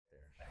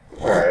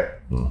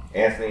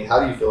Anthony, how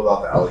do you feel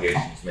about the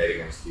allegations made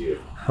against you?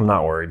 I'm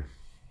not worried.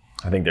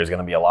 I think there's going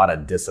to be a lot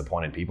of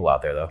disappointed people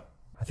out there, though.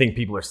 I think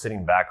people are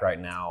sitting back right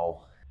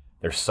now.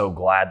 They're so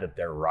glad that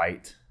they're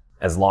right.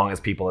 As long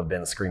as people have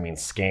been screaming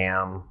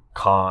scam,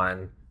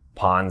 con,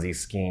 Ponzi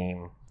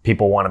scheme,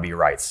 people want to be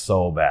right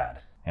so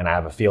bad. And I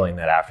have a feeling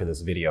that after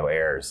this video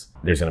airs,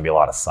 there's going to be a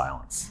lot of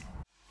silence.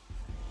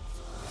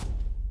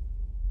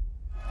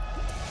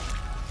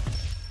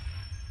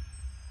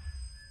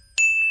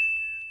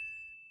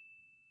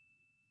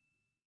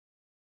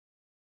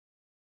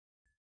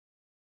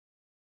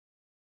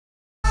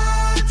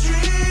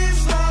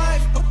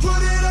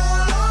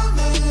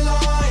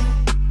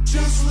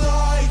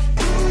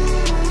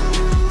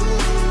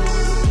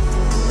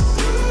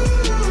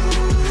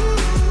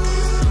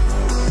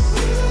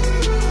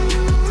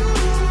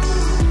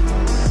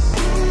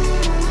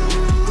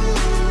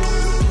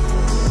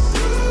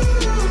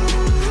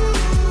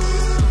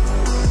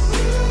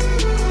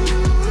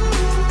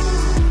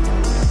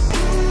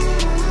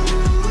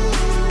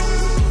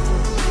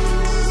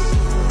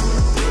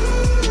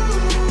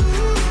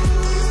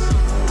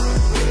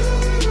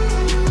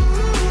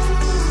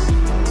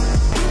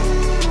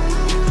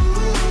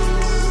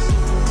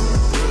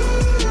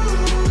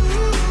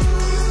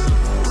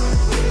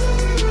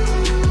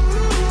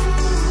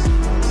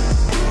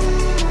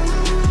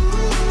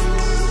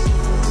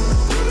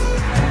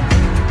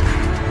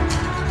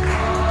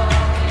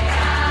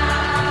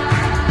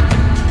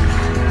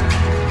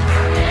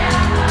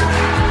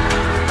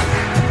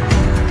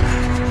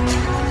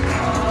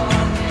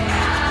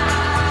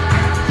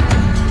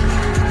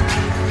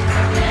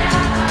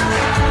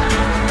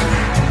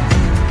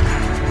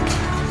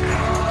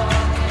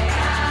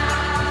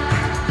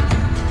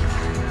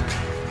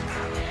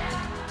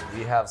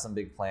 Have some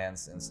big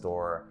plans in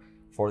store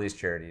for these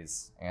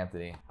charities,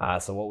 Anthony?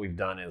 So what we've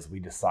done is we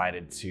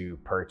decided to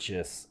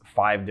purchase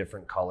 5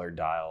 different color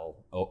dial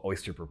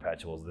Oyster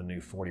Perpetuals, the new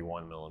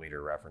 41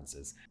 millimeter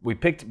references. We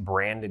picked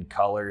branded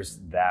colors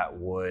that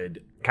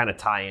would kind of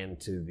tie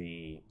into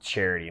the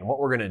charity. And what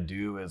we're going to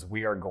do is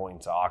we are going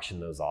to auction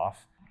those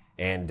off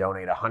and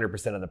donate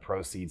 100% of the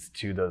proceeds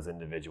to those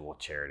individual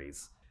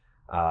charities.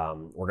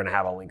 We're going to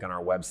have a link on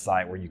our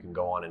website where you can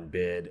go on and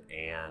bid,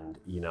 and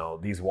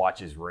these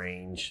watches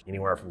range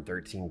anywhere from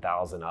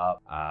 $13,000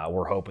 up.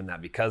 We're hoping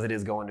that because it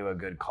is going to a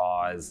good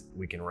cause,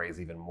 we can raise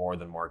even more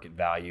than market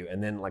value.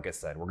 And then, like I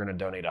said, we're going to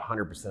donate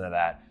 100% of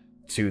that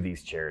to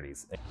these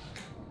charities.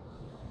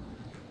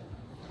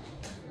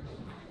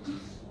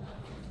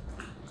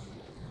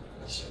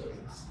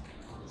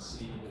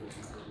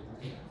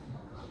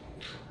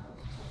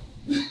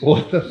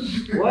 What the?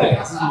 What?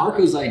 This is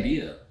Marco's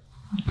idea.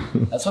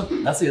 That's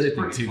the other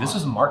thing too. This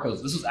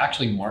was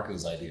actually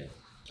Marco's idea.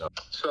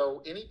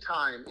 So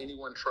anytime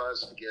anyone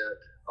tries to get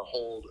a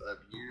hold of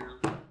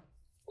you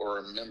or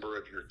a member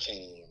of your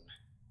team,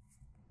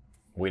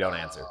 we don't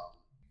answer.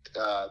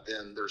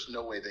 Then there's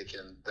no way they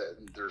can.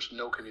 There's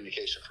no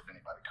communication from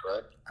anybody.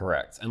 Correct.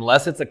 Correct.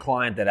 Unless it's a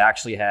client that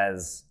actually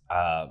has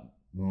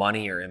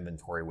money or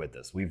inventory with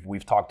us.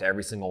 We've talked to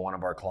every single one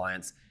of our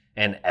clients,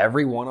 and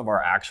every one of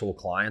our actual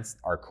clients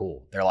are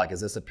cool. They're like,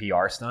 "Is this a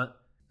PR stunt?"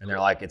 And they're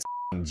like, "It's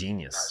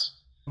genius."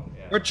 Nice.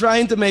 We're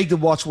trying to make the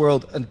watch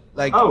world and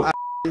like. What?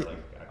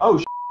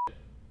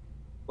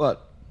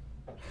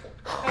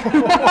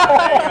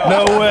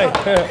 No way.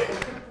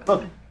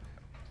 Look.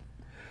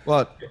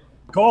 What?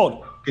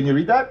 Cold. Can you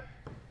read that?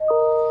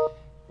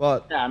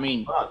 What? Yeah, I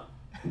mean,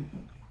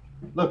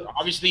 look.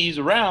 Obviously he's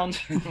around.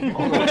 I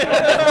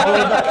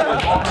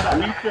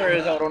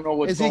don't know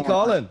what's Is he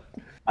calling?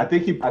 I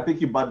think he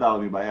butt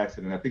dialed me by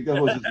accident. I think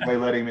that was his way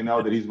letting me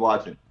know that he's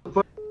watching.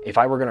 If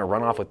I were going to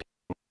run off with people,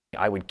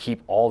 I would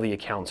keep all the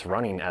accounts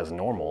running as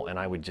normal, and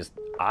I would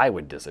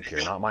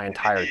disappear, not my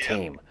entire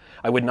team.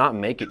 I would not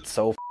make it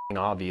so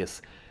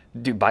obvious.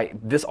 Dude,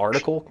 this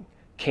article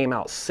came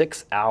out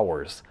 6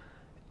 hours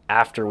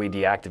after we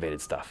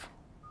deactivated stuff.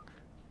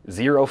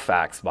 0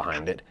 facts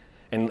behind it.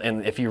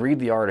 And if you read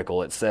the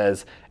article, it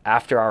says,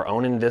 after our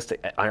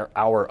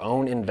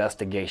own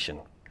investigation.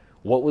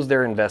 What was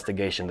their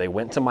investigation? They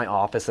went to my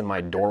office and my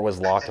door was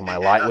locked and my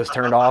light was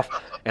turned off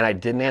and I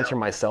didn't answer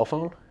my cell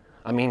phone?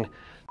 I mean,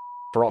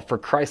 for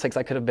Christ's sakes,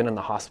 I could have been in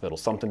the hospital.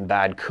 Something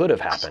bad could have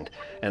happened.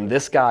 And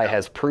this guy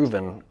has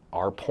proven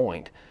our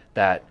point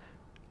that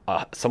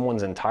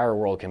someone's entire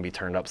world can be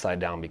turned upside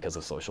down because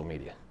of social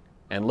media.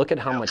 And look at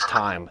how much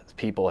time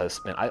people have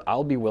spent.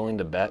 I'll be willing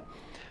to bet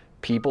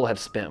people have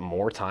spent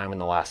more time in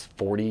the last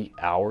 40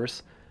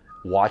 hours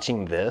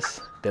watching this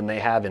than they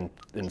have in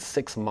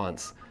 6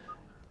 months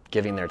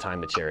giving their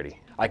time to charity.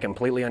 I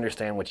completely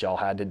understand what y'all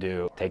had to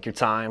do. Take your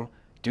time,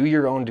 do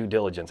your own due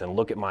diligence, and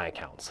look at my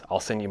accounts. I'll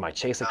send you my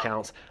Chase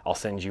accounts. I'll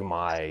send you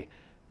my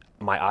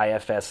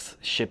IFS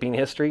shipping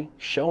history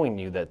showing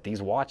you that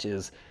these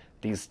watches,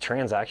 these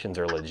transactions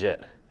are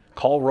legit.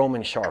 Call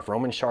Roman Sharf.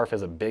 Roman Sharf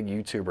is a big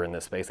YouTuber in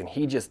this space, and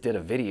he just did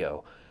a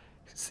video.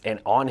 And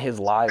on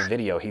his live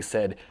video, he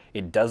said,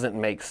 it doesn't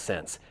make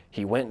sense.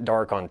 He went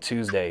dark on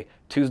Tuesday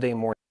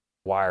morning,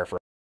 wire for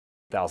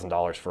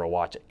 $1,000 for a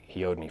watch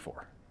he owed me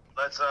for.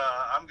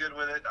 I'm good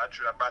with it. I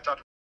talked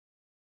to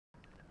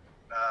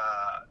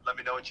let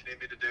me know what you need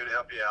me to do to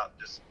help you out.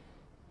 Just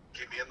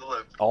keep me in the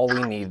loop. All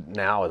we need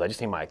now is I just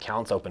need my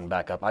accounts open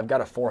back up. I've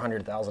got a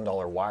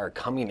 $400,000 wire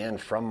coming in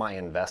from my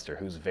investor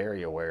who's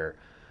very aware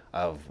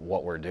of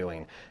what we're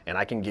doing. And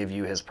I can give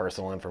you his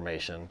personal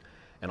information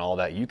and all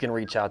that. You can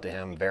reach out to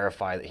him,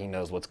 verify that he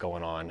knows what's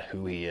going on,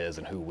 who he is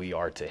and who we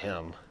are to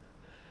him.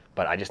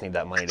 But I just need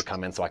that money to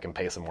come in so I can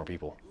pay some more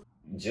people.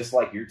 Just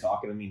like you're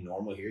talking to me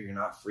normal here, you're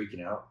not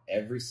freaking out.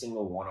 Every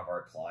single one of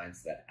our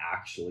clients that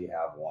actually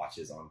have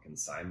watches on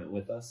consignment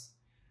with us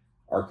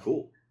are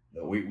cool.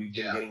 We've been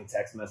getting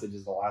text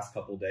messages the last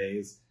couple of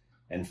days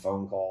and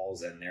phone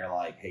calls, and they're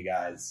like, hey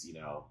guys, you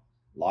know,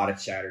 a lot of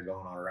chatter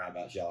going on around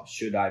about y'all.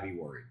 Should I be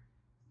worried?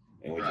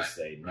 And we just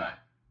say,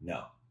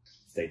 no,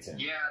 stay tuned.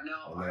 Yeah,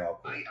 no, And they're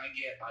all cool. I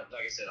get,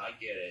 like I said, I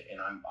get it.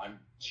 And I'm,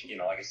 you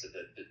know, like I said,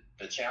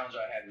 the challenge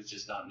I had was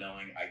just not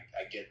knowing.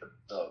 I get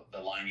the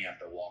line you have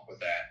to walk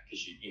with that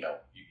because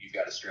you've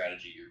got a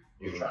strategy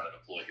you're trying to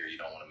deploy here. You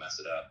don't want to mess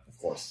it up. Of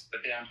course. But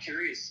then I'm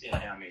curious, and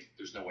I mean,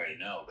 there's no way to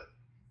know, but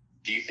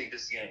do you think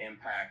this is going to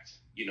impact,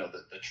 you know,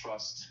 the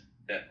trust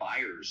that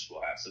buyers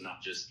will have? So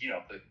not just, you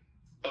know, the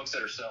folks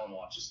that are selling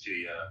watches to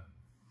you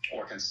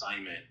or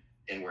consignment,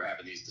 and we're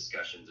having these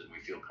discussions and we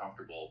feel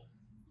comfortable.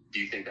 Do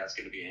you think that's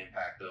going to be an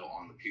impact, though,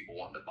 on the people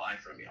wanting to buy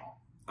from y'all?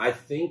 I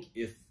think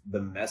if the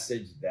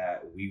message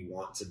that we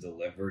want to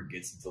deliver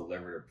gets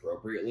delivered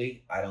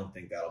appropriately, I don't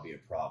think that'll be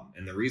a problem.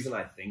 And the reason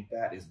I think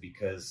that is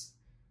because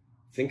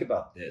think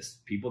about this.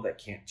 People that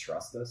can't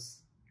trust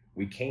us,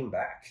 we came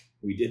back.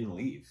 We didn't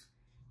leave.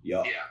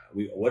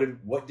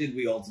 What did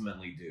we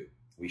ultimately do?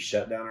 We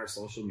shut down our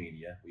social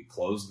media. We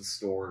closed the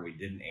store. And we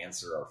didn't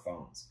answer our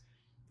phones.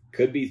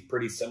 Could be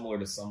pretty similar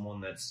to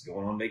someone that's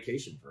going on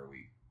vacation for a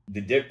week.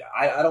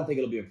 I don't think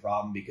it'll be a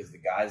problem because the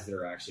guys that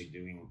are actually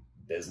doing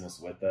business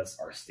with us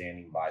are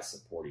standing by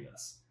supporting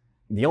us.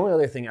 The only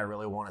other thing I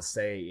really want to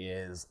say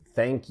is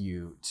thank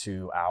you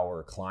to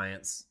our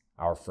clients,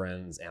 our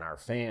friends, and our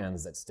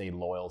fans that stayed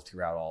loyal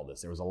throughout all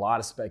this. There was a lot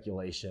of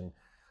speculation,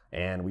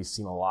 and we've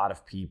seen a lot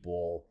of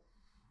people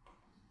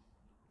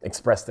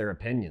express their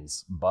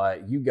opinions,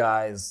 but you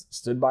guys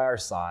stood by our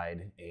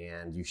side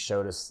and you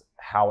showed us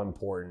how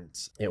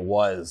important it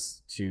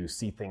was to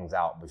see things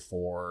out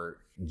before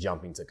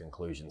jumping to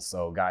conclusions.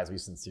 So guys, we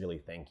sincerely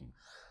thank you.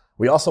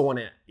 We also want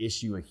to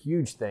issue a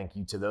huge thank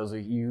you to those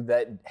of you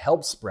that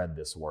helped spread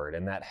this word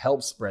and that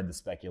helped spread the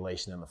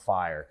speculation and the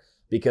fire,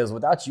 because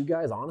without you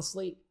guys,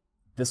 honestly,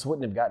 this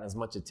wouldn't have gotten as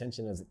much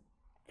attention as it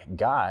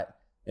got,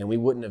 and we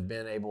wouldn't have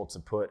been able to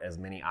put as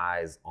many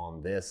eyes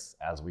on this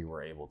as we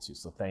were able to.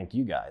 So thank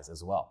you guys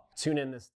as well. Tune in this